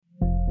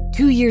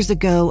2 years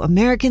ago,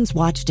 Americans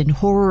watched in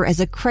horror as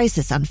a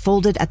crisis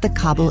unfolded at the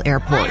Kabul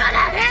airport.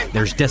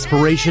 There's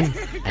desperation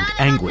and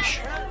anguish.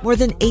 More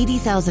than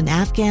 80,000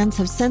 Afghans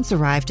have since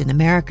arrived in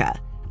America,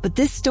 but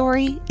this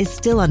story is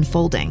still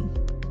unfolding.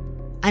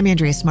 I'm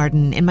Andrea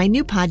Martin. In my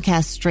new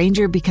podcast,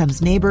 Stranger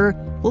Becomes Neighbor,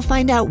 we'll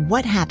find out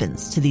what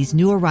happens to these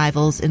new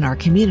arrivals in our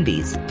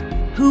communities.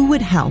 Who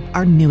would help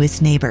our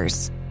newest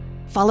neighbors?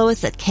 Follow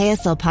us at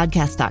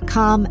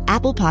kslpodcast.com,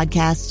 Apple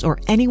Podcasts, or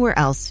anywhere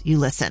else you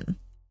listen.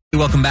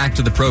 Welcome back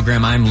to the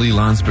program. I'm Lee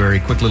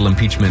Lonsberry. Quick little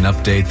impeachment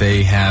update.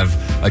 They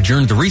have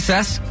adjourned the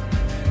recess,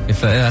 if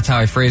that's how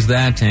I phrase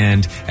that,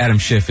 and Adam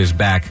Schiff is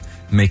back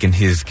making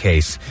his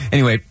case.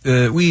 Anyway,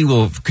 we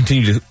will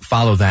continue to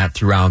follow that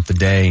throughout the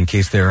day in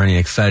case there are any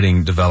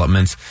exciting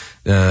developments.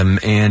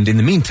 And in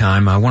the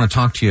meantime, I want to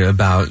talk to you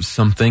about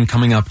something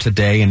coming up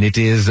today, and it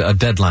is a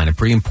deadline, a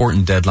pretty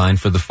important deadline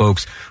for the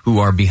folks who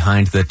are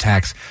behind the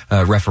tax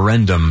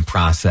referendum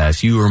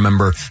process. You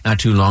remember not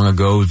too long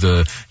ago,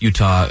 the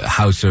Utah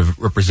House of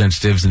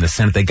Representatives and the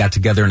Senate, they got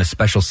together in a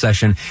special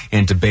session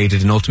and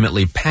debated and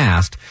ultimately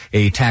passed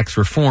a tax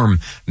reform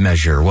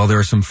measure. Well, there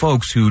are some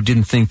folks who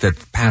didn't think that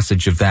the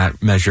passage of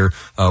that measure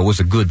was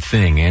a good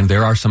thing, and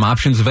there are some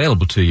options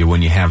available to you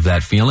when you have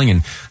that feeling,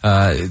 and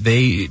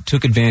they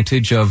took advantage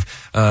of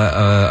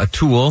a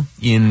tool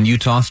in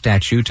Utah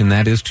statute, and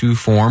that is to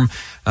form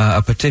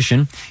a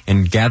petition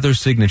and gather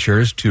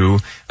signatures to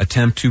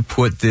attempt to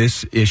put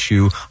this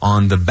issue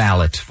on the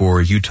ballot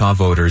for Utah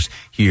voters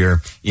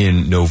here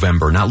in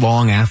November. Not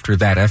long after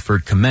that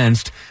effort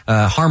commenced,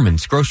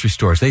 Harmon's grocery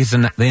stores,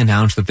 they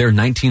announced that their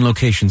 19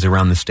 locations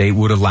around the state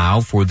would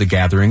allow for the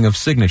gathering of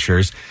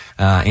signatures.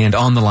 And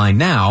on the line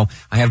now,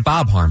 I have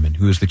Bob Harmon,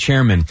 who is the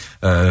chairman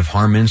of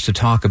Harmon's, to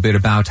talk a bit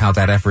about how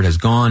that effort has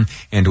gone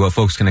and what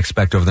folks can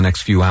expect over the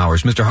next few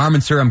hours. Mr.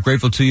 Harmon, sir, I'm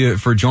grateful to you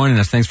for joining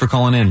us. Thanks for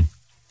calling in.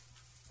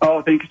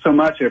 Oh, thank you so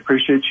much. I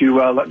appreciate you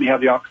letting me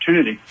have the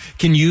opportunity.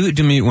 Can you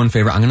do me one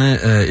favor? I'm going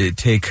to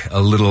take a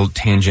little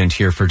tangent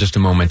here for just a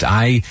moment.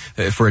 I,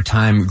 for a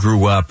time,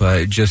 grew up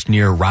just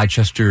near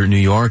Rochester, New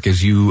York,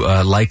 as you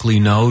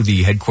likely know,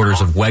 the headquarters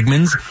of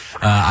Wegmans.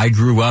 I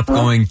grew up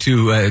going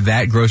to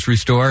that grocery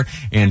store,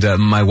 and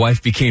my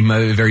wife became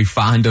very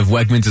fond of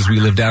Wegmans as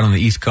we lived out on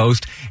the East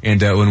Coast.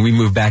 And when we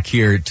moved back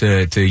here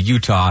to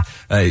Utah,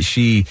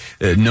 she,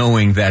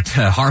 knowing that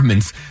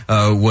Harmon's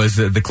was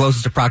the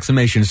closest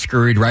approximation,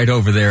 scurried right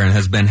over there and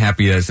has been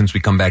happy since we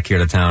come back here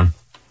to town.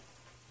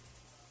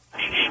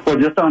 Well,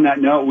 just on that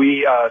note,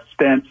 we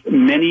spent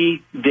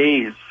many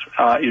days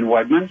in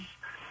Wegmans.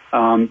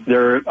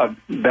 They're a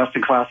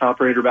best-in-class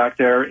operator back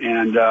there,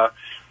 and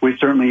we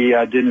certainly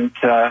didn't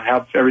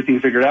have everything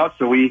figured out.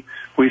 So we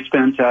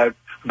spent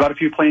about a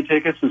few plane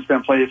tickets and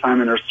spent plenty of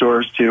time in our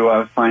stores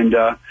to find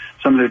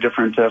some of the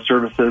different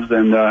services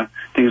and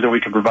things that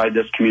we could provide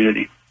this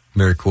community.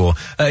 Very cool.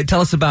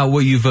 Tell us about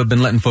what you've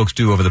been letting folks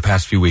do over the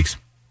past few weeks.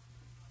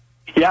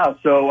 Yeah,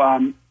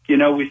 so,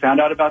 we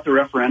found out about the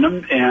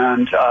referendum,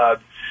 and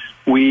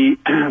we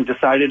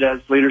decided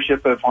as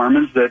leadership of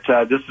Harmon's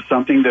that this is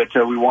something that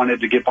we wanted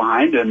to get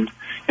behind and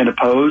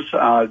oppose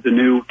the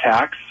new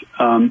tax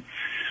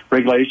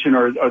regulation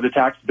or the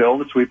tax bill,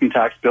 the sweeping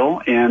tax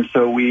bill. And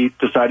so we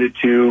decided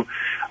to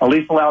at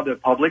least allow the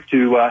public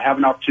to have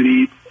an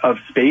opportunity of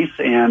space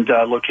and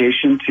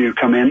location to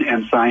come in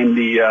and sign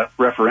the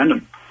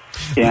referendum.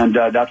 And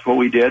that's what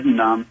we did,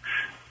 and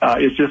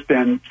it's just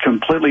been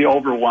completely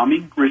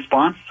overwhelming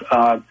response.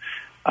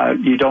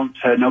 You don't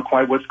know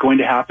quite what's going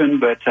to happen,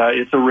 but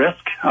it's a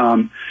risk.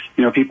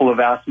 People have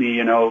asked me,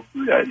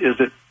 is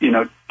it,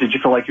 did you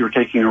feel like you were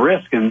taking a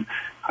risk? And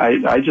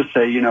I just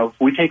say,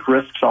 we take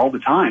risks all the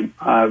time.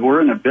 We're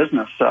in a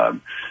business,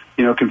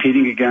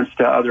 competing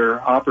against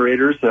other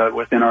operators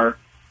within our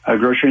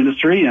grocery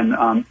industry,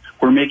 and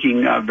we're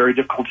making very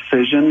difficult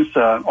decisions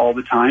all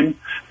the time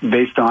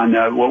based on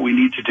what we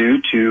need to do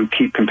to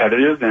keep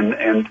competitive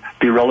and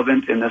be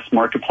relevant in this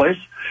marketplace.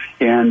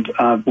 And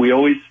we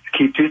always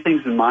keep two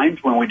things in mind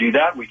when we do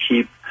that. We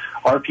keep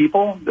our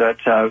people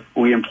that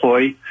we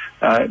employ,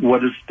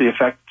 what is the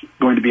effect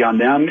going to be on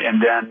them,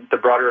 and then the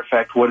broader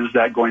effect, what is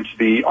that going to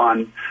be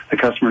on the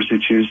customers who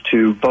choose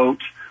to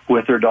vote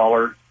with their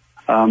dollar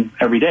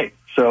every day.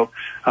 So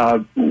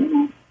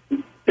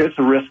it's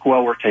a risk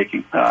well worth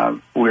taking.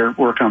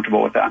 We're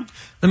comfortable with that.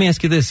 Let me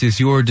ask you this. Is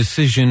your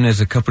decision as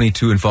a company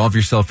to involve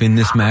yourself in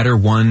this matter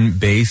one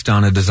based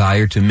on a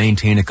desire to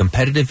maintain a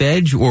competitive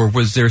edge, or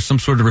was there some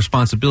sort of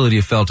responsibility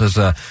you felt as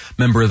a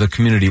member of the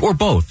community, or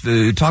both?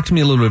 Talk to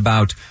me a little bit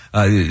about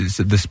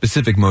the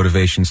specific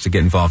motivations to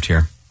get involved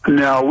here.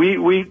 No,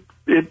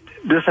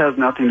 this has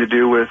nothing to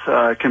do with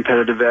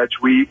competitive edge.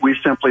 We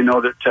simply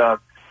know that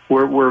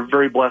we're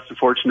very blessed and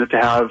fortunate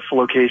to have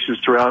locations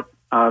throughout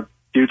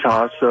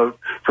Utah, so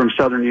from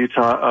southern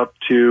Utah up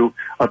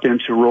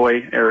into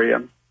Roy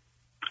area.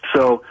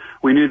 So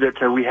we knew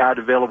that we had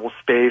available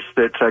space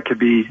that could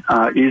be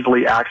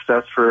easily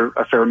accessed for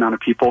a fair amount of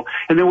people.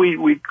 And then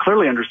we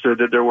clearly understood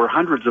that there were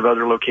hundreds of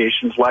other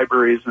locations,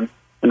 libraries and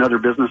other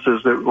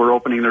businesses that were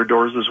opening their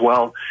doors as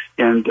well.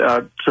 And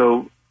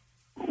so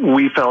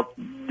we felt,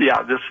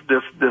 this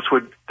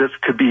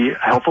could be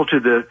helpful to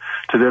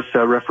this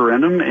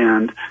referendum,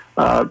 and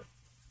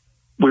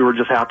we were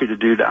just happy to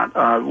do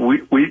that.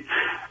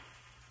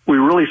 We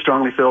really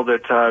strongly feel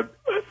that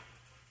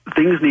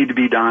things need to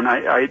be done.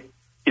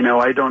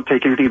 I don't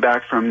take anything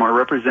back from our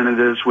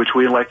representatives, which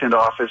we elect into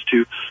office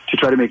to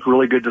try to make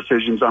really good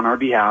decisions on our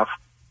behalf.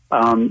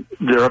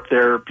 They're up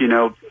there,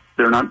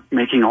 they're not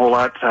making a whole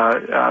lot,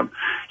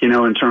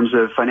 in terms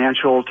of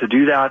financial to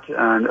do that.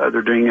 And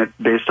they're doing it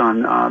based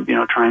on,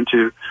 trying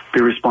to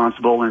be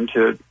responsible and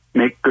to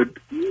make good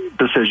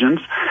decisions.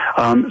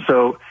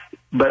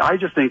 But I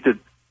just think that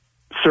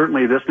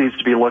certainly this needs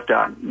to be looked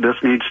at. This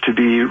needs to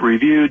be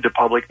reviewed. The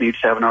public needs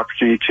to have an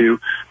opportunity to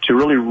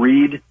really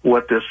read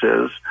what this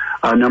is.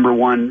 Number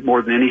one,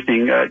 more than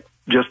anything,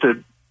 just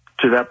to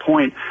that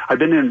point, I've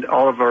been in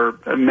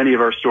many of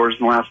our stores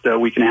in the last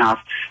week and a half,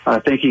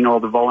 thanking all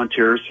the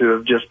volunteers who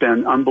have just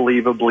been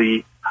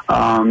unbelievably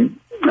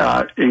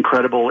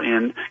incredible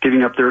in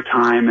giving up their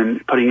time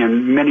and putting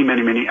in many,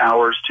 many, many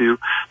hours to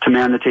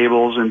man the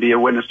tables and be a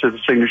witness to the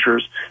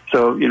signatures.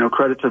 So,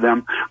 credit to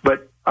them.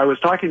 But I was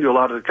talking to a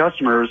lot of the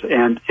customers,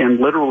 and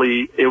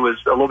literally it was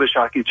a little bit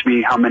shocking to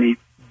me how many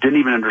didn't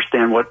even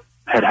understand what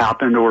had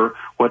happened or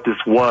what this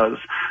was.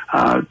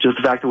 Just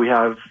the fact that we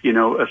have,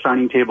 a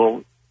signing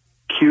table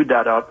queued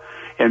that up,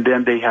 and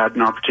then they had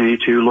an opportunity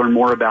to learn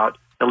more about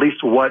at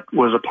least what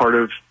was a part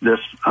of this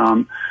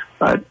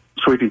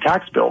sweeping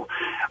tax bill.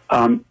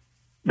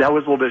 That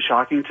was a little bit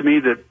shocking to me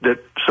that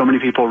so many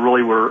people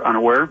really were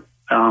unaware.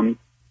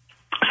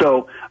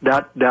 So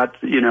that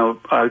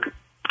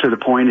to the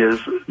point is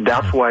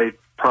that's why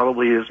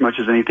probably as much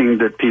as anything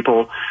that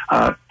people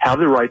have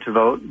the right to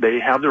vote. They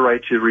have the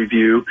right to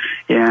review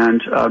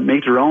and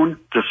make their own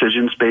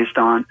decisions based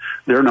on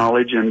their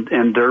knowledge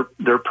and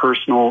their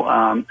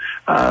personal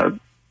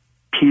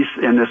piece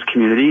in this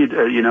community,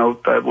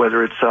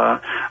 whether it's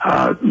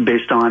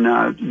based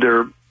on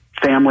their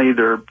family,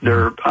 their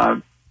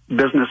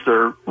business,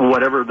 their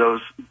whatever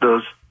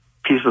those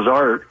pieces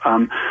are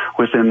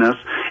within this.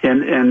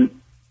 And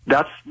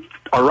that's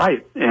all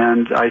right.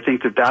 And I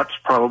think that that's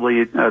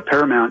probably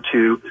paramount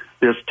to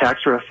this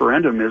tax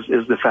referendum is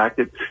the fact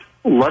that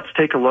let's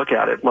take a look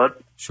at it. Let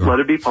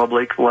it be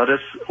public. Let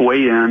us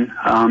weigh in,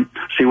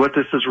 see what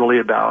this is really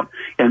about.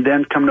 And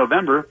then come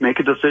November,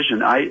 make a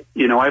decision. I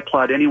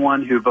applaud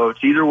anyone who votes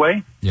either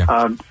way.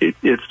 Yeah.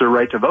 It's their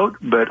right to vote,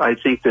 but I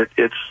think that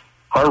it's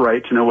our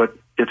right to know what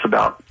it's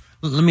about.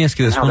 Let me ask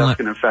you this. How that's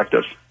going to affect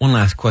us. One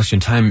last question.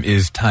 Time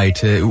is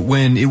tight.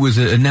 When it was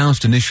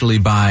announced initially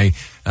by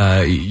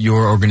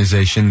your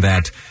organization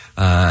that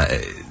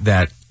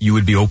you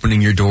would be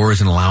opening your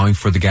doors and allowing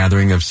for the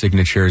gathering of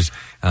signatures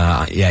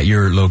at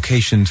your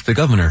locations, the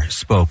governor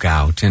spoke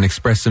out and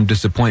expressed some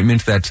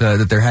disappointment that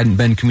there hadn't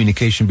been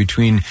communication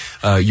between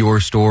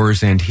your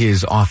stores and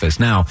his office.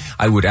 Now,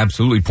 I would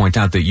absolutely point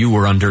out that you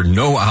were under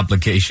no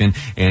obligation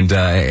and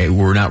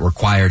were not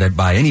required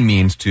by any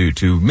means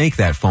to make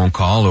that phone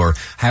call or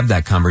have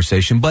that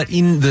conversation. But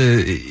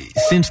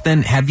since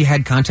then, have you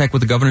had contact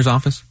with the governor's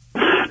office?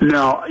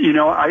 No,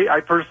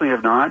 I personally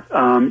have not,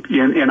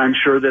 and I'm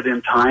sure that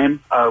in time,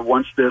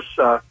 once this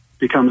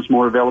becomes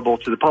more available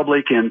to the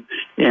public, and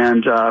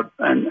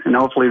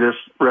hopefully this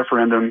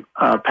referendum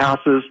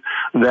passes,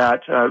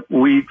 that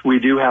we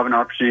do have an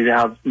opportunity to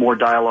have more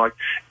dialogue.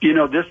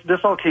 This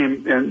all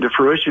came into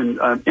fruition.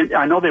 And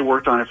I know they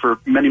worked on it for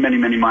many, many,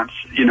 many months.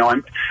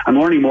 I'm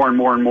learning more and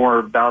more and more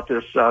about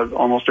this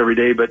almost every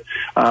day. But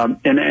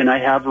and I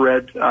have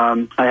read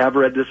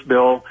this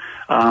bill.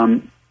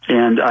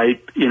 And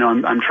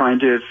I'm trying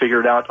to figure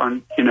it out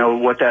on,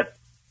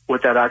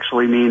 what that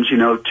actually means,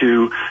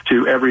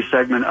 to every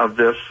segment of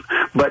this.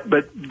 But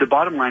the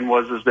bottom line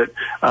is that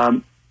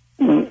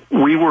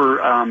we were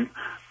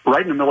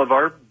right in the middle of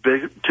our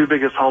two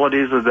biggest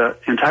holidays of the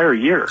entire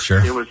year. Sure.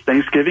 It was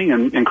Thanksgiving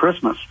and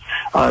Christmas.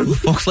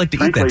 Folks like to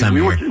frankly, eat that time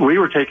of year. We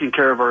were taking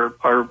care of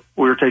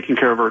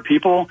our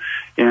people,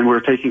 and we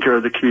were taking care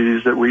of the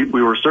communities that we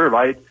were served.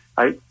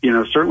 I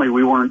certainly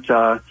we weren't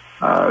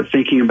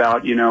thinking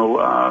about,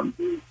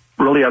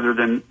 really other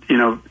than,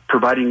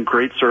 providing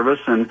great service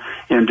and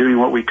doing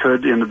what we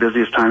could in the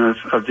busiest time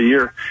of the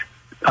year.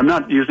 I'm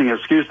not using an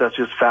excuse. That's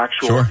just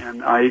factual. Sure.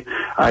 And I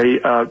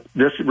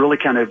this really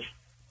kind of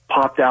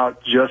popped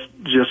out just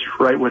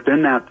right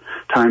within that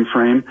time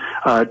frame,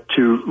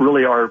 to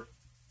really our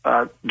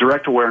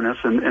direct awareness.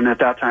 And at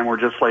that time,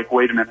 we're just like,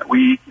 wait a minute,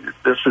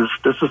 this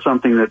is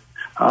something that,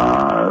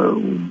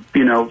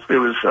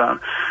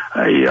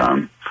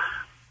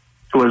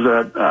 it was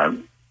a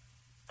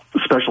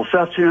special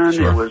session.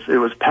 Sure. It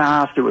was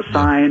passed. It was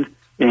signed,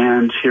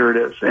 and here it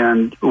is.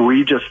 And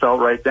we just felt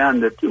right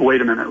then that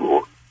wait a minute,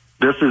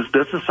 this is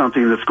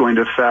something that's going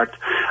to affect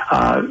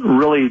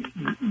really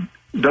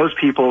those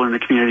people in the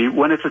community.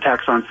 When it's a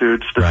tax on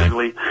food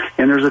specifically,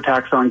 and there's a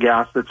tax on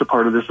gas that's a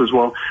part of this as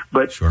well.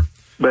 But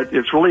But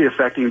it's really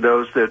affecting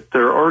those that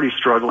they're already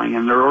struggling,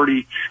 and they're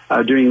already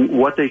doing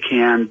what they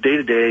can day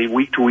to day,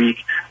 week to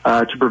week,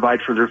 to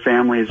provide for their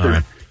families.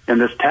 And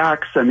this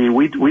tax, I mean,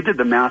 we did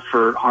the math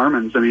for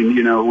Harmons. I mean,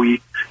 you know,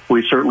 we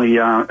certainly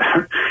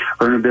are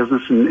in a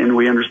business and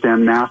we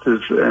understand math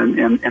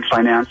and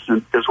finance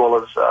as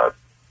well as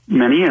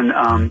many.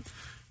 And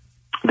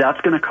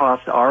that's going to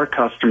cost our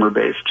customer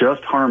base,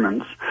 just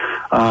Harmons,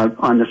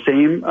 on the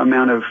same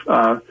amount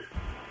of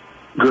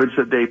goods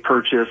that they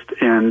purchased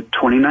in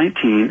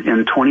 2019,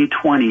 in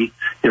 2020,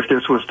 if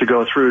this was to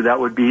go through, that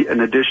would be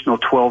an additional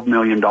 $12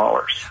 million.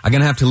 I'm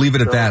going to have to leave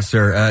it at that,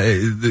 sir.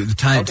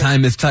 The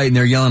time is tight, and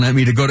they're yelling at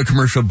me to go to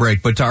commercial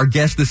break. But our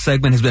guest this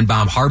segment has been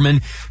Bob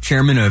Hartman,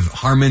 chairman of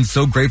Harmon.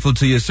 So grateful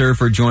to you, sir,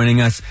 for joining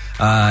us.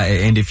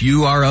 And if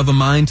you are of a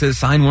mind to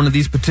sign one of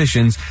these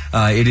petitions,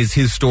 it is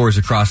his stores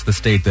across the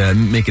state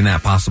making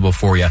that possible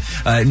for you.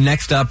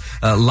 Next up,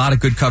 a lot of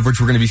good coverage.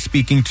 We're going to be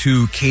speaking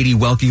to Katie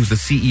Welke, who's the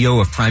CEO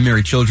of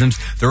Primary Children's.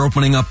 They're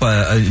opening up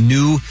a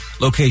new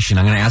location.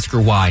 I'm going to ask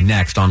her why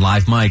next on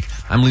Live Mike.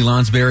 I'm Lee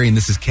Lonsberry, and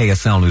this is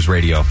KSL News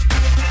Radio.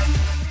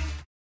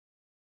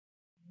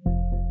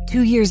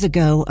 2 years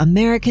ago,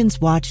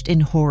 Americans watched in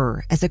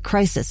horror as a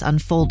crisis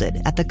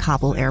unfolded at the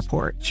Kabul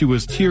airport. She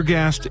was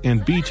tear-gassed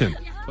and beaten.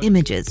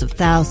 Images of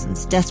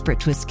thousands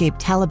desperate to escape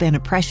Taliban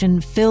oppression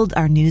filled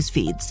our news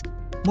feeds.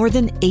 More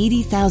than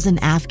 80,000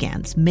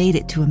 Afghans made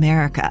it to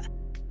America.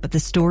 But the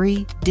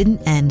story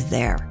didn't end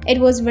there. It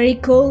was very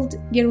cold.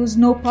 There was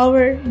no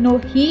power, no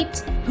heat.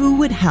 Who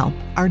would help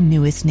our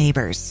newest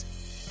neighbors?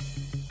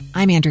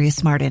 I'm Andrea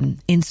Smartin.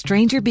 In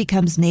Stranger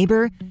Becomes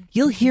Neighbor,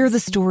 you'll hear the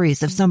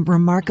stories of some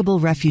remarkable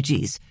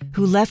refugees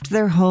who left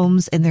their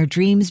homes and their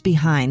dreams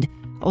behind,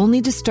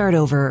 only to start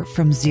over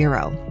from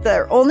zero.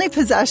 Their only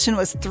possession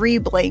was 3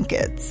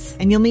 blankets.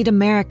 And you'll meet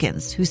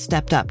Americans who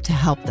stepped up to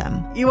help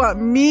them. You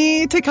want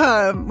me to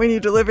come when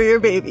you deliver your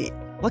baby.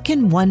 What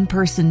can one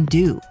person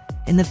do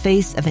in the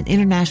face of an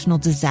international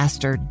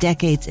disaster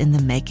decades in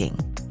the making?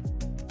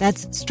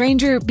 That's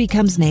Stranger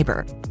Becomes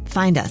Neighbor.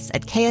 Find us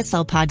at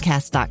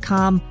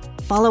kslpodcast.com.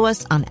 Follow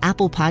us on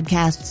Apple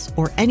Podcasts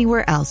or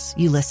anywhere else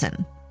you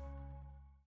listen.